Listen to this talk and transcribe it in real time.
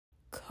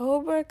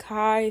Cobra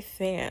Kai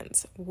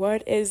fans,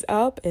 what is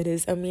up? It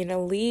is Amina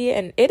Lee,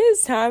 and it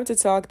is time to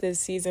talk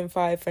this season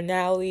 5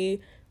 finale.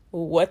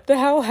 What the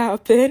hell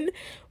happened?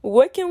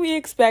 What can we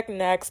expect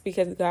next?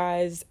 Because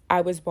guys,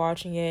 I was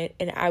watching it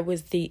and I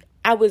was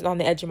on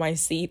the edge of my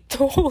seat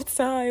the whole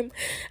time.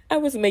 I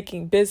was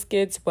making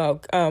biscuits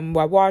while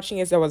watching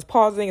it, so I was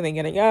pausing and then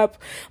getting up.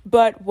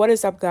 But what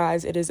is up,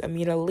 guys? It is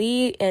Amina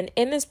Lee, and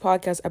in this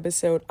podcast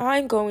episode,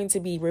 I'm going to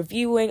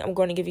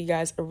give you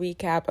guys a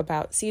recap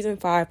about season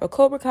 5 of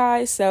Cobra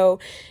Kai. So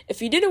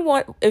if you didn't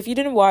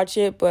watch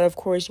it, but of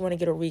course you want to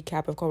get a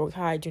recap of Cobra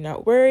Kai, do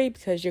not worry,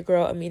 because your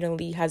girl Amina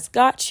Lee has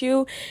got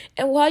you.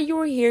 And while you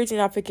are here, do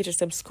not forget to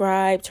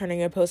subscribe, turn on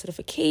your post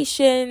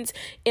notifications,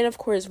 and of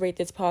course rate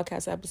this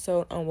podcast episode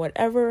on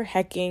whatever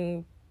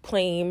hecking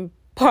plain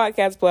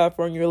podcast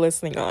platform you're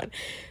listening on.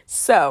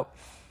 So,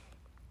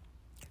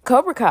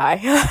 Cobra Kai.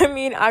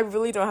 I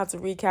really don't have to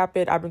recap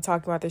it. I've been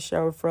talking about the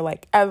show for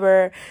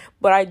ever,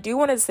 but I do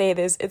want to say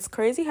this. It's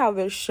crazy how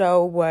this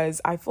show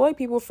was, I feel like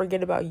people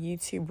forget about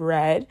YouTube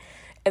Red,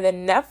 and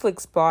then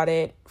Netflix bought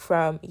it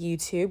from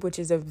YouTube, which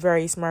is a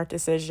very smart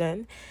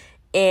decision,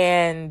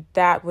 and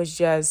that was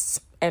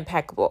just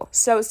impeccable.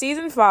 So,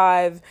 season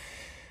 5,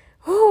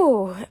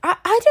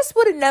 I just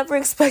would have never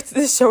expected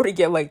this show to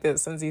get like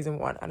this in season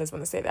 1. I just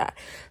want to say that.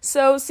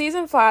 So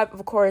season 5,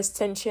 of course,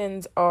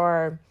 tensions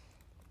are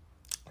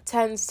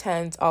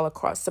tens all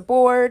across the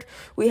board.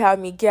 We have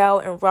Miguel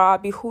and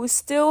Robbie, who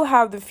still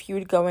have the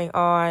feud going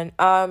on.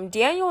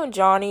 Daniel and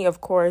Johnny, of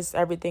course,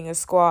 everything is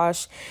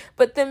squashed.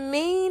 But the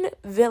main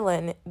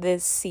villain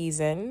this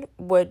season,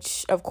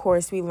 which of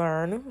course we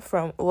learn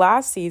from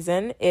last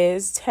season,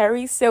 is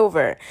Terry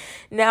Silver.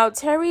 Now,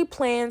 Terry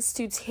plans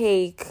to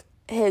take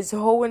his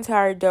whole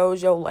entire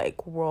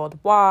dojo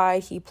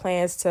worldwide. He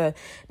plans to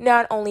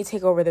not only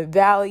take over the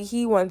valley,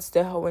 he wants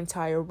the whole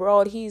entire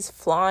world. He's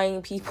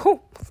flying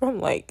people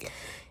from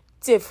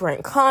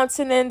different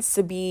continents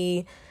to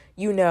be,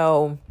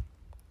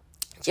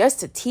 just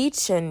to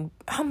teach. And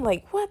I'm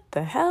like, what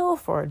the hell,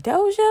 for a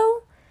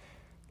dojo?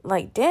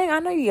 Dang, I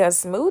know you got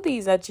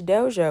smoothies at your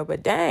dojo,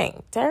 but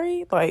dang,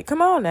 Terry,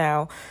 come on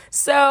now.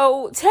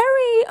 So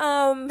Terry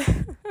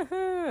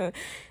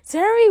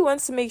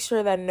wants to make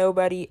sure that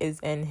nobody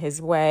is in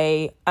his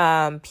way.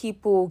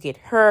 People get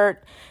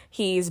hurt.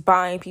 He's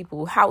buying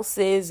people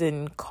houses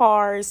and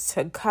cars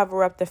to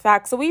cover up the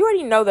facts. So we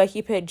already know that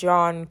he put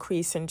John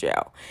Kreese in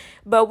jail.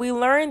 But we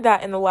learned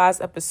that in the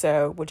last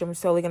episode, which I'm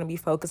solely going to be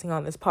focusing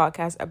on this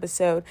podcast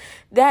episode,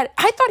 that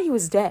I thought he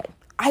was dead.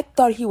 I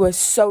thought he was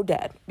so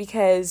dead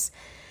because,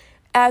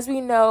 as we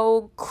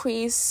know,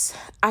 Kreese,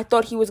 I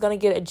thought he was going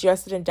to get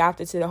adjusted and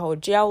adapted to the whole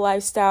jail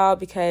lifestyle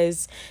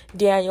because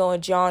Daniel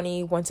and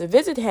Johnny went to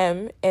visit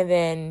him, and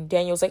then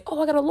Daniel's like,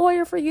 oh, I got a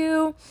lawyer for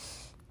you,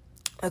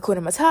 Hakuna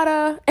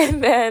Matata,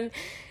 and then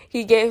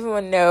he gave him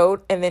a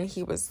note, and then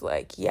he was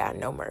like, yeah,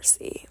 no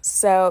mercy.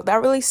 So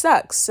that really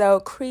sucks.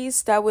 So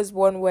Kreese, that was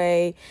one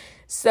way.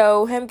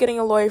 So him getting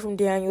a lawyer from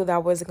Daniel,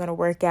 that wasn't going to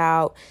work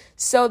out.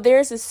 So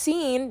there's a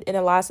scene in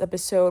the last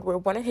episode where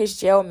one of his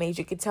jailmates,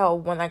 you could tell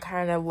one that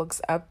kind of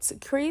looks up to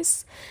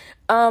Kreese,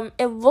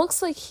 it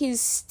looks like he's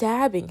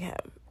stabbing him,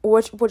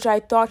 which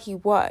I thought he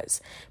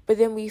was. But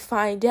then we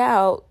find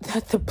out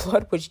that the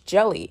blood was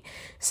jelly.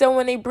 So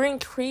when they bring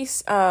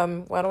Kreese, I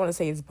don't want to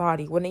say his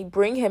body, when they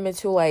bring him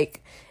into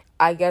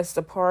I guess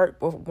the part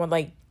when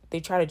they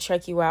try to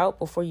check you out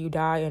before you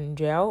die in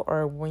jail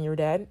or when you're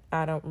dead.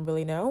 I don't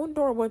really know,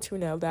 nor want to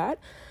know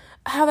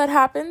how that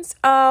happens.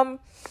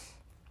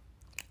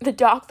 The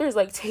doctor's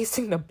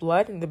tasting the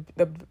blood, and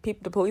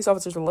the police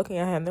officers are looking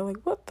at him. They're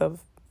like, what the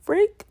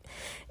freak?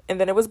 And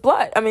then it was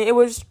blood. It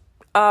was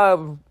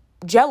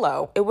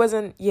Jello. It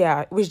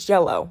was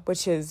Jello,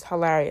 which is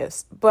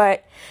hilarious.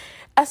 But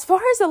as far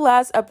as the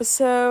last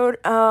episode,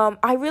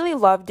 I really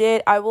loved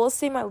it. I will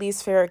say my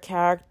least favorite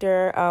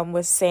character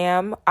was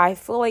Sam. I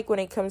feel like when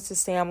it comes to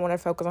Sam, I want to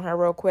focus on her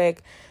real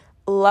quick.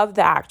 Love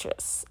the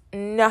actress.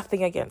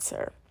 Nothing against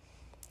her.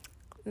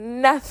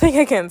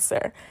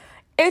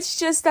 It's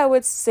just that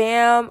with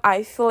Sam,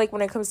 I feel like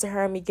when it comes to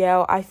her and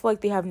Miguel, I feel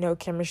like they have no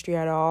chemistry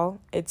at all.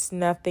 It's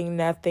nothing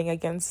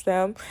against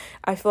them.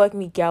 I feel like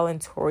Miguel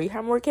and Tori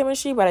have more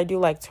chemistry, but I do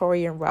like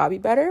Tori and Robbie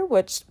better,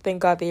 which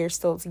thank God they are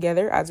still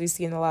together, as we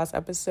see in the last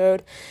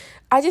episode.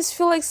 I just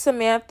feel like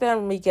Samantha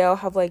and Miguel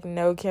have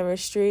no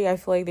chemistry. I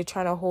feel like they're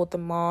trying to hold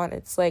them on.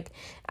 It's I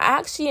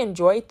actually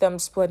enjoyed them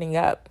splitting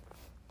up.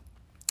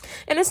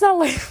 And it's not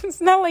like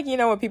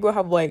when people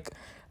have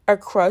a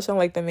crush on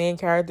the main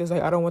characters,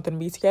 I don't want them to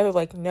be together.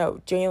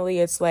 No, genuinely,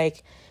 it's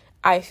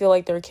I feel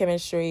like their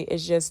chemistry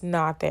is just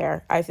not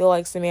there. I feel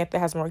like Samantha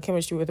has more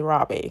chemistry with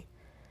Robbie.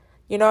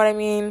 You know what I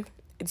mean?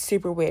 It's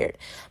super weird.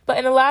 But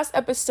in the last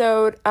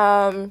episode,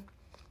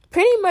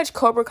 pretty much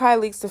Cobra Kai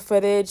leaks the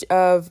footage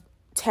of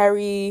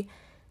Terry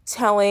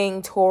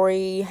telling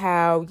Tori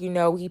how,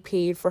 he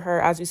paid for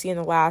her, as we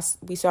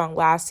saw in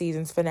last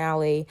season's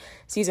finale,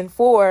 season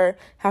 4,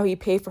 how he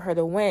paid for her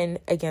to win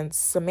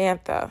against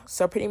Samantha.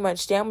 So pretty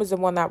much Dan was the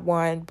one that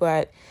won,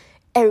 but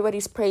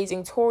everybody's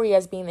praising Tori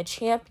as being the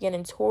champion,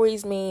 and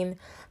Tori's main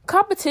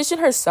competition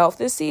herself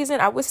this season,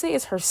 I would say,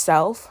 is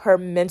herself, her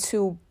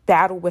mental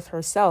battle with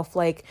herself.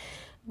 Like,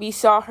 we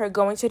saw her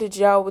going to the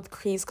jail with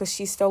Kreese because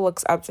she still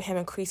looks up to him,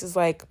 and Kreese is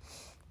like,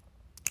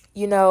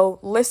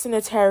 listen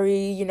to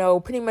Terry,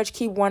 pretty much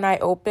keep one eye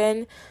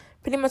open.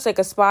 Pretty much like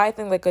a spy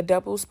thing, like a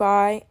double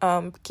spy.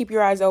 Keep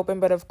your eyes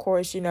open, but of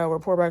course,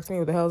 report back to me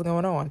what the hell's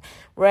going on,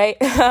 right?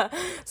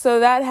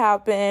 So that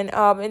happened.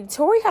 And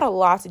Tori had a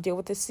lot to deal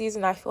with this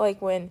season. I feel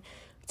like when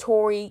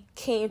Tori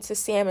came to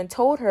Sam and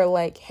told her,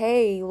 like,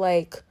 hey,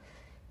 like,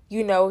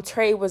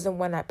 Trey was the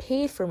one that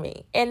paid for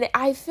me. And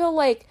I feel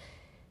like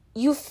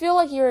you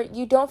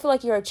don't feel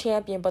like you're a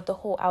champion, but the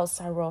whole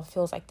outside world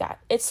feels like that.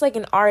 It's like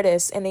an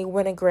artist and they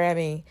win a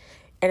Grammy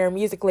and their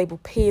music label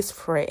pays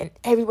for it, and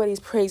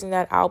everybody's praising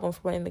that album for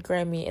winning the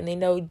Grammy, and they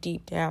know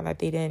deep down that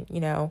they didn't,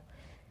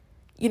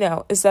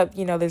 except,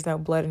 there's no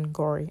blood and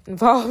gore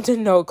involved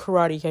and no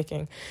karate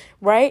kicking,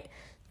 right?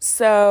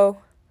 So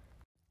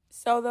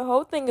the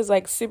whole thing is,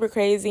 like, super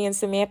crazy, and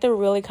Samantha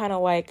really kind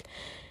of, like,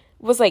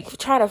 was, like,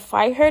 trying to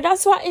fight her.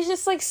 That's why it's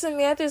just, like,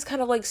 Samantha's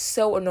kind of, like,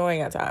 so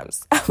annoying at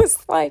times. I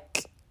was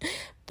like,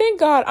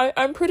 thank God.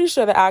 I'm pretty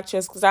sure the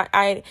actress, because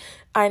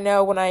I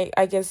know when I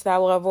get to that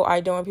level,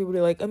 I don't want people to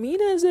be like,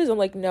 Amina is this. I'm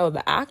like, no,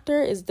 the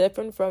actor is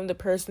different from the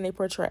person they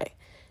portray.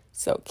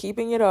 So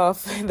keeping it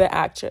off the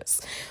actress.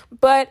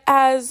 But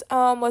as,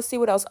 let's see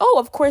what else. Oh,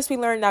 of course, we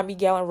learned that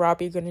Miguel and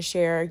Robbie are going to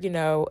share,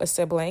 a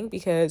sibling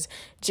because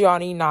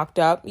Johnny knocked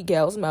up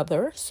Miguel's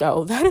mother.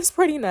 So that is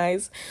pretty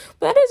nice.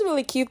 But that is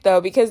really cute,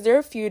 though, because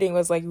their feuding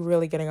was, like,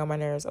 really getting on my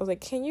nerves. I was like,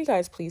 can you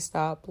guys please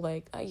stop?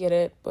 Like, I get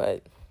it,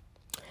 but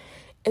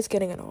it's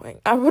getting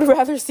annoying. I would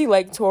rather see,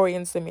 like, Tori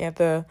and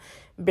Samantha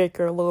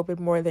bicker a little bit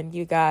more than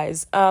you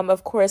guys.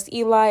 Of course,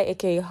 Eli,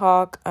 aka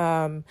Hawk,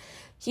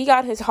 he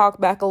got his Hawk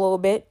back a little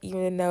bit,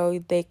 even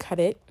though they cut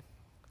it,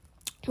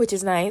 which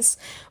is nice.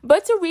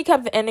 But to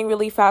recap the ending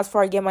really fast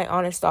before I get my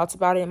honest thoughts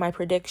about it and my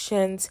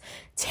predictions,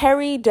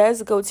 Terry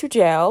does go to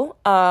jail.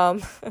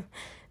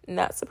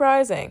 Not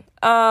surprising.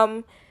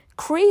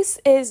 Kreese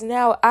is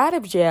now out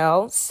of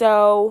jail,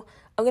 so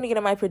I'm going to get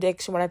in my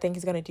prediction what I think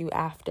he's going to do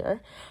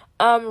after.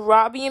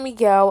 Robbie and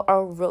Miguel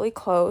are really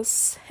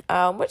close,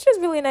 which is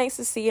really nice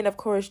to see. And of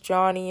course,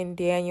 Johnny and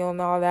Daniel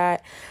and all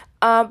that.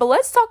 But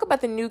let's talk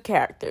about the new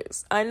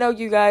characters. I know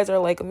you guys are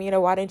like, Amina,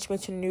 why didn't you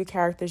mention new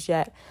characters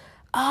yet?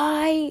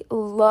 I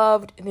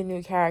loved the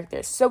new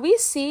characters. So we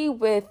see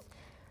with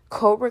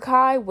Cobra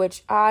Kai,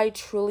 which I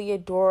truly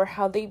adore,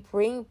 how they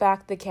bring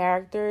back the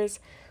characters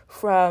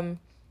from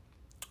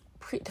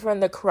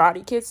the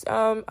Karate Kids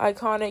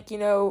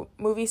iconic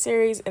movie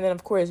series, and then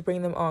of course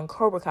bring them on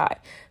Cobra Kai.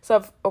 So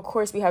of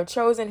course we have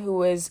Chosen,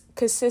 who is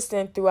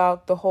consistent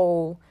throughout the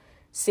whole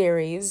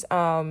series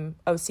of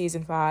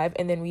season 5,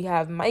 and then we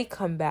have Mike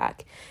come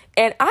back,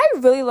 and I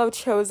really love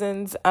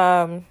Chosen's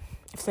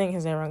I'm saying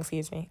his name wrong,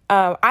 excuse me.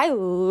 I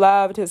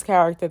loved his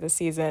character this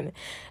season.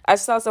 I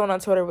saw someone on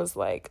Twitter was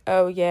like,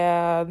 oh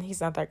yeah, he's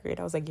not that great.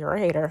 I was like, you're a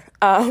hater.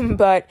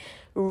 But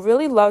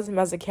really loved him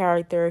as a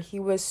character. He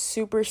was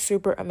super,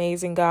 super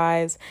amazing,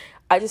 guys.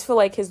 I just feel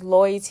like his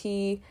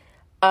loyalty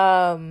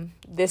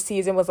this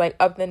season was like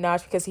up the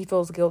notch because he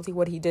feels guilty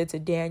what he did to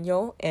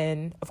Daniel.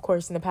 And of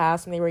course, in the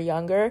past when they were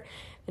younger,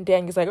 and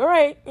Daniel's like, all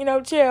right,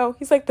 chill.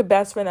 He's like the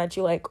best friend that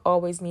you like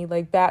always need,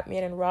 like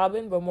Batman and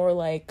Robin, but more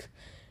like,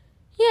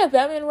 yeah,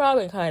 Batman and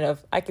Robin, kind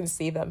of. I can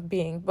see them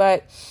being,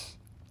 but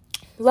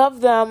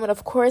love them. And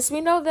of course, we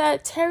know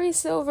that Terry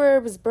Silver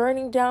was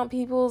burning down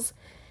people's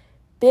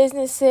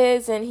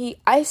businesses, and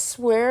I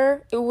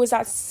swear it was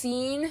that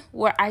scene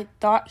where I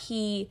thought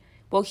he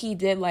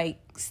did like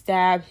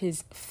stab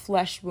his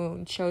flesh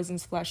wound,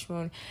 Chosen's flesh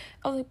wound.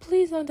 I was like,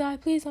 please don't die,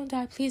 please don't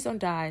die, please don't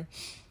die.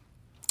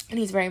 And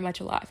he's very much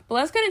alive. But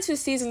let's get into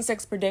season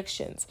 6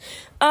 predictions.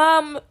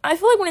 I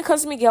feel like when it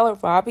comes to Miguel and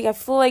Robbie, I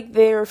feel like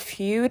their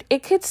feud,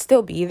 it could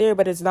still be there,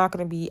 but it's not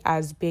going to be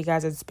as big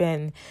as it's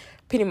been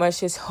pretty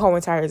much his whole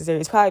entire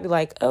series. Probably be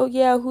like, oh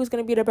yeah, who's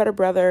going to be the better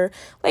brother?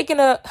 Like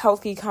in a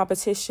healthy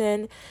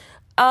competition.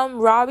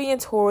 Robbie and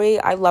Tori,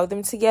 I love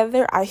them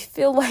together. I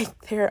feel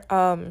like they're,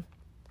 I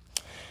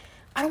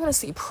don't want to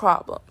say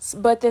problems,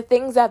 but the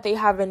things that they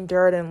have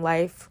endured in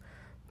life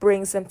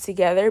brings them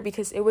together,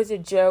 because it was a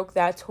joke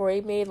that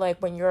Tori made,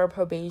 like when you're on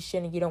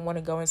probation and you don't want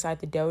to go inside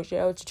the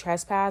dojo to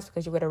trespass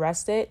because you get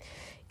arrested.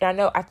 And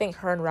I think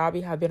her and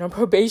Robbie have been on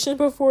probation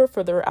before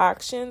for their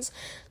actions,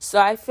 so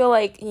I feel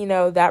like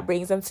that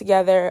brings them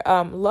together.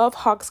 Love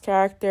Hawk's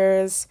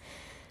characters.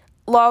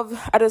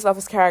 I just love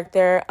his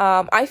character.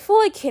 I feel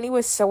like Kenny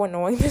was so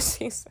annoying this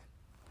season.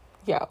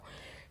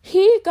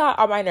 He got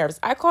on my nerves.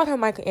 I called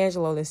him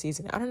Michelangelo this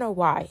season. I don't know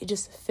why. It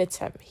just fits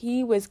him.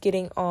 He was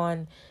getting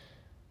on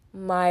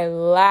my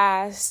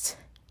last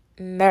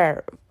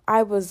nerve.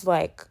 I was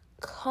like,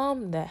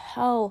 come the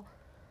hell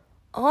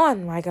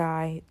on, my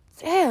guy.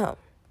 Damn.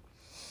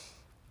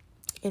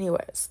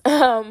 Anyways,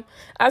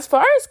 as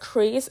far as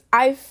Kreese,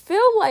 I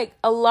feel like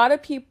a lot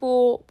of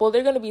people,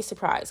 they're going to be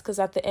surprised because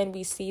at the end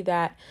we see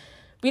that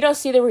we don't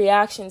see the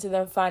reaction to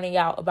them finding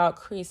out about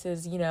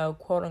Kreese's,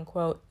 quote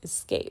unquote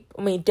escape.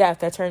 Death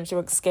that turned to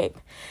escape.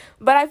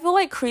 But I feel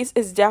like Kreese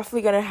is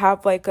definitely going to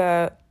have like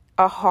a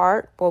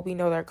heart. Well, we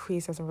know that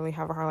Kreese doesn't really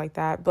have a heart like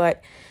that,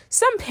 but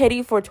some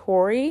pity for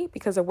Tori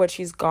because of what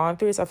she's gone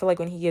through. So I feel like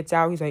when he gets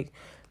out, he's like,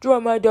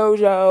 join my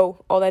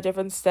dojo, all that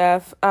different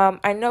stuff.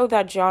 I know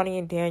that Johnny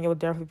and Daniel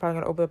definitely probably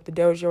going to open up the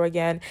dojo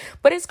again,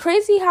 but it's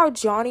crazy how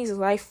Johnny's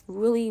life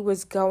really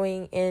was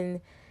going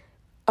in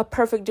a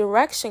perfect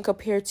direction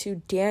compared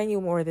to Daniel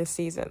more this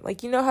season.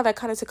 Like, how that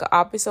kind of took an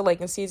opposite,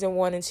 like in season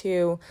 1 and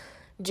 2,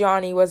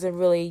 Johnny wasn't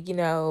really,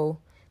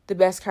 the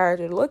best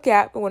character to look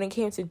at, but when it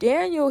came to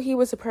Daniel, he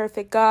was a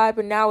perfect guy.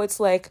 But now it's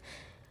like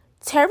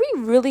Terry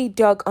really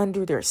dug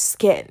under their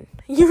skin,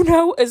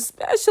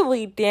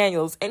 especially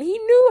Daniel's, and he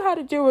knew how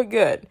to do it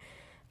good.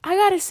 I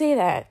gotta say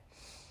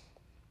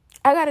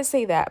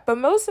that. But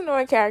most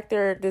annoying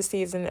character this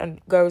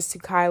season goes to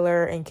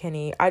Kyler and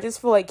Kenny. I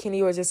just feel like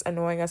Kenny was just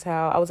annoying as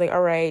hell. I was like,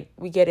 all right,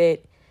 we get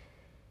it.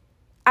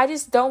 I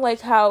just don't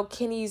like how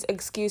Kenny's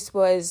excuse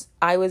was,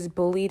 I was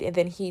bullied, and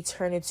then he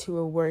turned into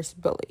a worse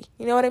bully.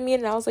 You know what I mean?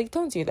 And I was like,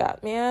 don't do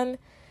that, man.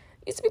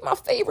 Used to be my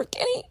favorite,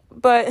 Kenny.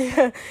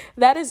 But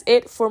that is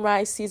it for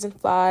my season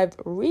 5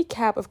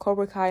 recap of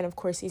Cobra Kai and, of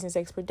course, season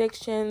 6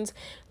 predictions.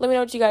 Let me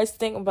know what you guys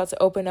think. I'm about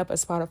to open up a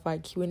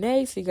Spotify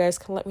Q&A, so you guys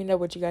can let me know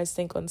what you guys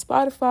think on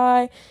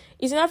Spotify.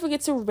 You do not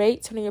forget to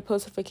rate, turn on your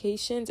post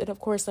notifications, and,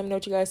 of course, let me know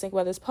what you guys think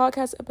about this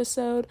podcast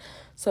episode.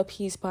 So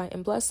peace, bye,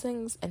 and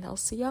blessings, and I'll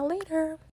see y'all later.